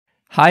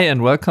Hi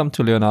and welcome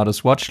to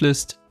Leonardo's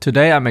Watchlist.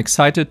 Today I'm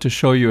excited to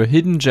show you a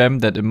hidden gem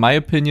that in my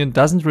opinion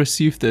doesn't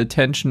receive the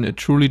attention it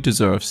truly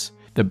deserves.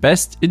 The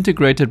best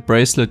integrated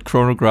bracelet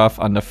chronograph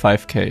under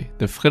 5K,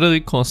 the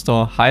Frederique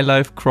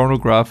Highlife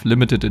Chronograph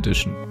Limited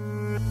Edition.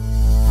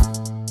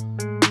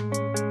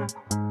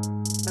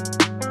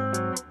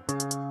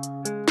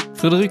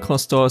 Frederique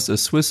is a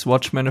Swiss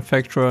watch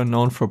manufacturer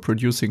known for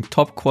producing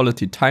top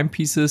quality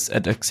timepieces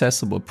at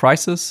accessible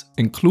prices,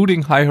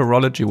 including high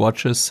horology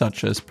watches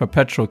such as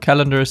perpetual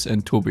calendars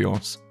and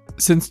tourbillons.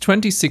 Since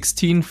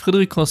 2016,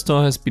 Frederique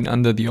has been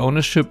under the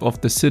ownership of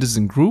the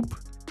Citizen Group.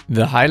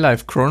 The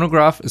Highlife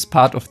Chronograph is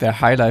part of their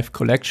Highlife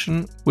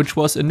collection, which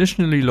was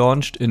initially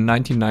launched in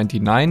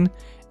 1999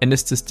 and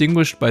is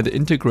distinguished by the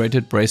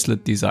integrated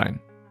bracelet design.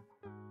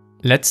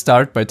 Let's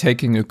start by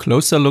taking a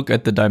closer look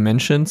at the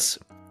dimensions.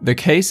 The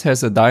case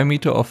has a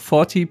diameter of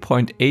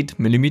 40.8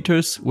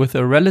 mm with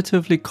a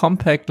relatively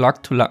compact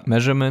lug-to-lug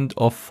measurement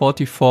of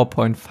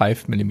 44.5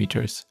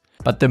 mm.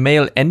 But the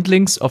male end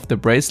links of the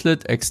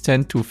bracelet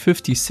extend to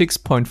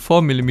 56.4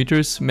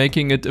 mm,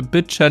 making it a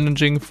bit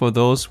challenging for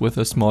those with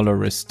a smaller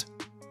wrist.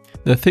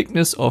 The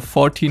thickness of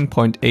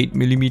 14.8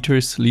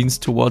 mm leans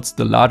towards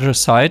the larger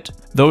side,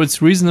 though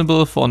it's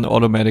reasonable for an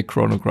automatic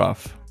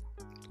chronograph.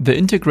 The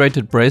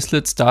integrated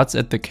bracelet starts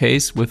at the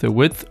case with a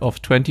width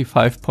of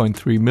 25.3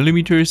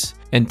 mm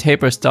and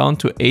tapers down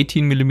to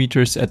 18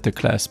 mm at the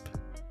clasp.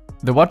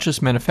 The watch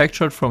is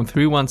manufactured from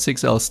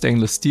 316L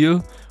stainless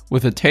steel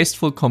with a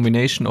tasteful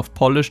combination of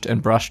polished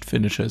and brushed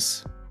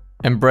finishes.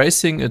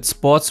 Embracing its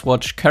sports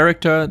watch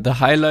character, the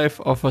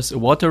Highlife offers a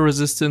water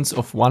resistance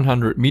of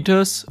 100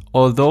 meters,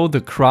 although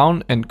the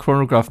crown and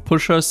chronograph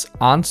pushers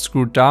aren't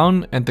screwed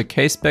down and the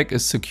case back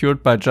is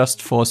secured by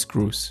just 4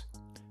 screws.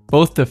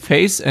 Both the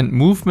face and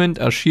movement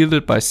are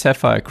shielded by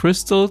sapphire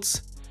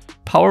crystals.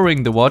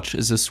 Powering the watch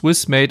is a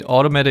Swiss-made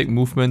automatic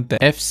movement, the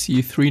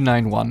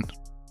FC391,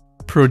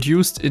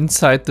 produced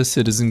inside the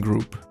Citizen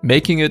Group,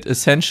 making it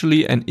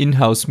essentially an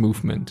in-house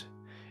movement.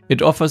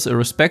 It offers a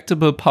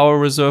respectable power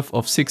reserve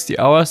of 60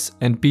 hours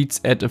and beats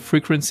at a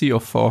frequency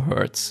of 4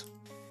 Hz.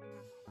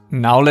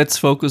 Now let's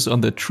focus on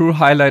the true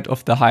highlight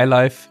of the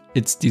Highlife,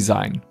 its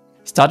design.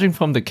 Starting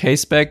from the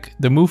case back,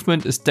 the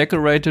movement is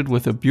decorated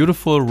with a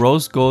beautiful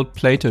rose gold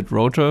plated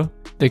rotor.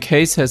 The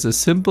case has a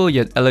simple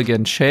yet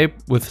elegant shape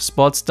with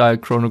sports style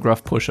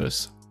chronograph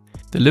pushers.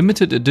 The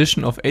limited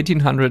edition of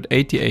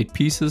 1888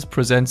 pieces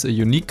presents a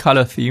unique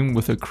color theme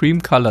with a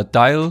cream colored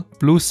dial,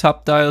 blue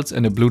subdials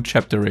and a blue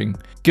chapter ring,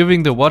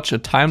 giving the watch a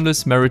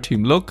timeless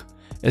maritime look,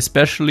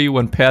 especially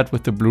when paired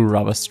with the blue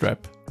rubber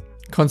strap.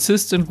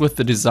 Consistent with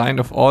the design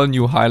of all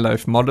new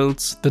Highlife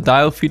models, the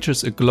dial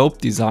features a globe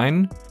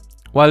design.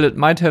 While it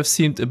might have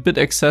seemed a bit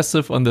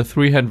excessive on the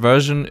three-hand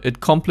version, it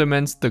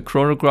complements the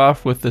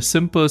chronograph with the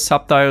simple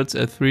subdials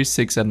at 3,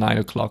 6 and 9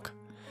 o'clock.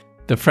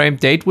 The frame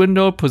date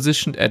window,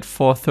 positioned at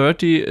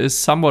 4:30, is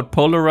somewhat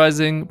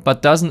polarizing,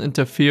 but doesn't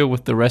interfere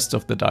with the rest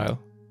of the dial.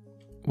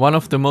 One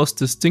of the most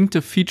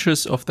distinctive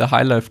features of the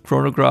Highlife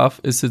chronograph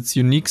is its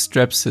unique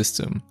strap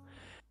system.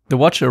 The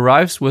watch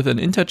arrives with an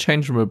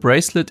interchangeable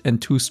bracelet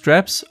and 2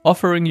 straps,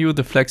 offering you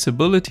the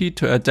flexibility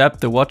to adapt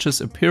the watch's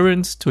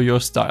appearance to your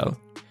style.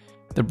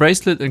 The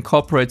bracelet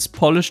incorporates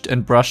polished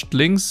and brushed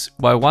links,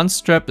 while one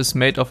strap is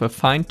made of a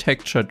fine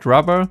textured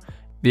rubber,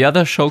 the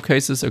other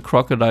showcases a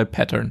crocodile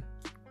pattern.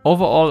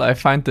 Overall, I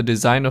find the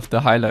design of the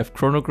Highlife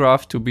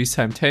chronograph to be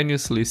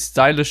simultaneously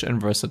stylish and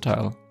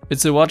versatile.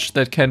 It's a watch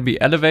that can be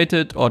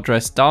elevated or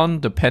dressed down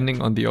depending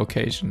on the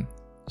occasion.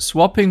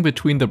 Swapping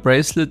between the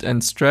bracelet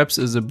and straps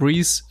is a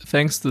breeze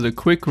thanks to the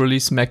quick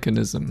release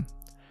mechanism.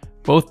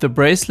 Both the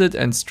bracelet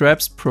and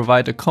straps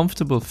provide a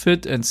comfortable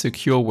fit and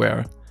secure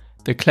wear.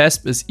 The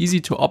clasp is easy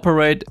to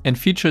operate and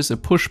features a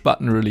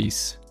push-button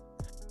release.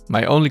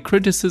 My only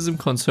criticism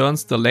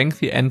concerns the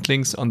lengthy end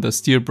links on the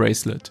steel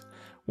bracelet,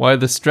 while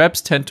the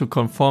straps tend to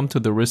conform to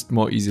the wrist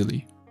more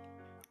easily.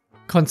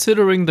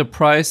 Considering the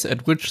price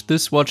at which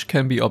this watch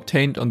can be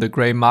obtained on the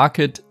grey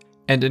market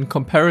and in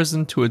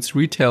comparison to its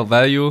retail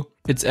value,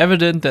 it's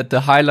evident that the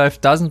Highlife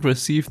doesn't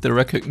receive the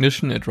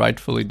recognition it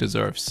rightfully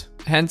deserves.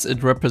 Hence,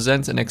 it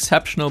represents an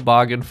exceptional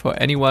bargain for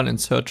anyone in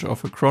search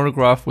of a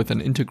chronograph with an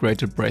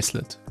integrated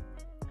bracelet.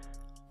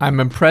 I'm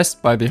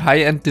impressed by the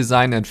high-end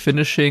design and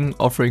finishing,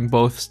 offering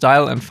both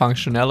style and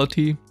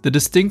functionality. The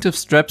distinctive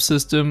strap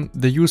system,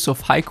 the use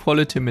of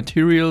high-quality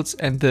materials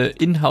and the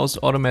in-house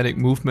automatic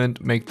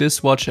movement make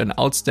this watch an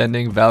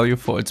outstanding value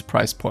for its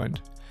price point.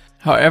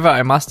 However,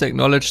 I must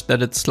acknowledge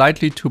that it's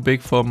slightly too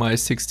big for my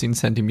 16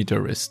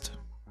 cm wrist.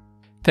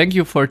 Thank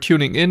you for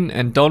tuning in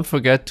and don't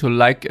forget to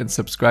like and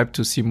subscribe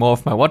to see more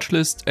of my watch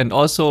list, and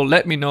also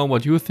let me know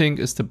what you think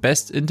is the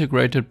best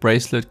integrated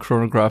bracelet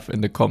chronograph in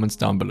the comments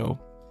down below.